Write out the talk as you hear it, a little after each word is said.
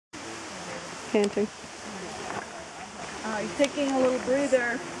panting. He's taking a little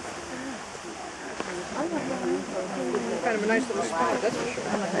breather. Kind of a nice little spot, that's for sure.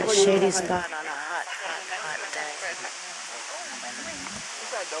 A shady spot on a hot day.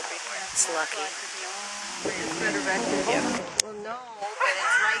 It's lucky. It's better back there. Yep. Well, no, but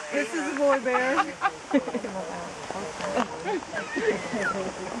it's right there. This is a boy bear.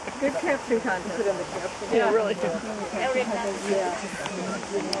 Good caption contest. Put in the caption. Yeah, really.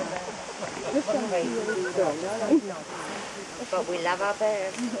 But we love our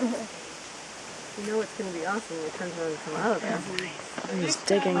bears. You know it's going to be awesome when it turns around and come out of there. He's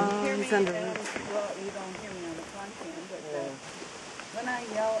digging. He's under. Well, you don't hear me on the podcast, but when I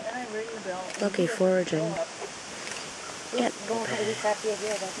yell and I ring the bell. Lucky foraging. Yep.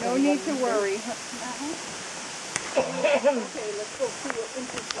 No need to worry. Okay, let's go see what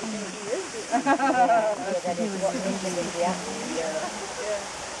interesting thing he is doing.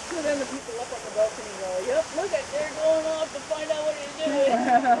 So then the people up on the balcony go, yep, look at, they're going off to find out what he's doing.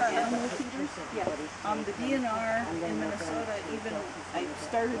 Animal feeders? Yeah. The DNR in Minnesota, even I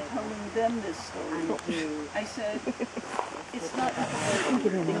started telling them this story. I said, it's not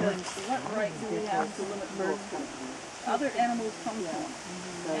necessary because what right do we have to limit bird count? Other animals come to them.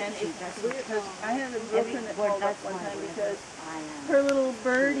 And it's weird because I had a girlfriend that called up one time because her little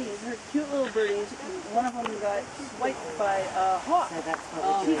birdies, her cute little birdies, one of them got swiped by a hawk.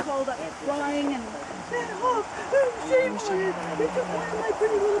 She called up crying and, that hawk, shame on it. They took one of my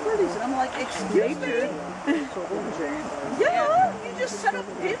pretty little birdies. And I'm like, excuse me? Yeah, you just set up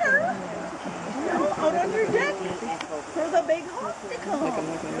dinner. Out on your deck for the big hawk to come.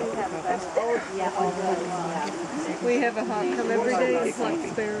 We have a hawk come every day. It's like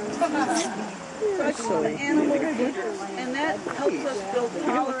sparrows. So I call the animal feeders, and that helps us build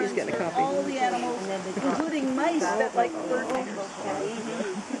tolerance for all the animals, including mice that like bird animals.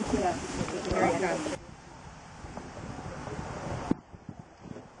 Very good.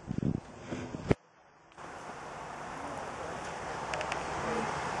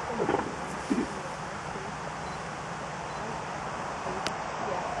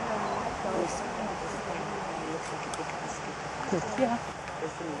 Yeah.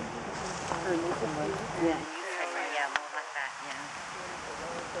 Yeah, more like that, yeah.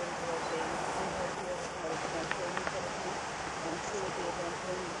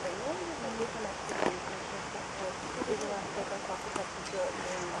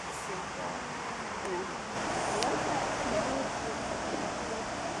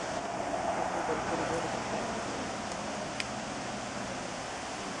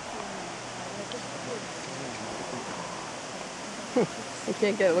 You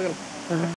can't get it, look at him.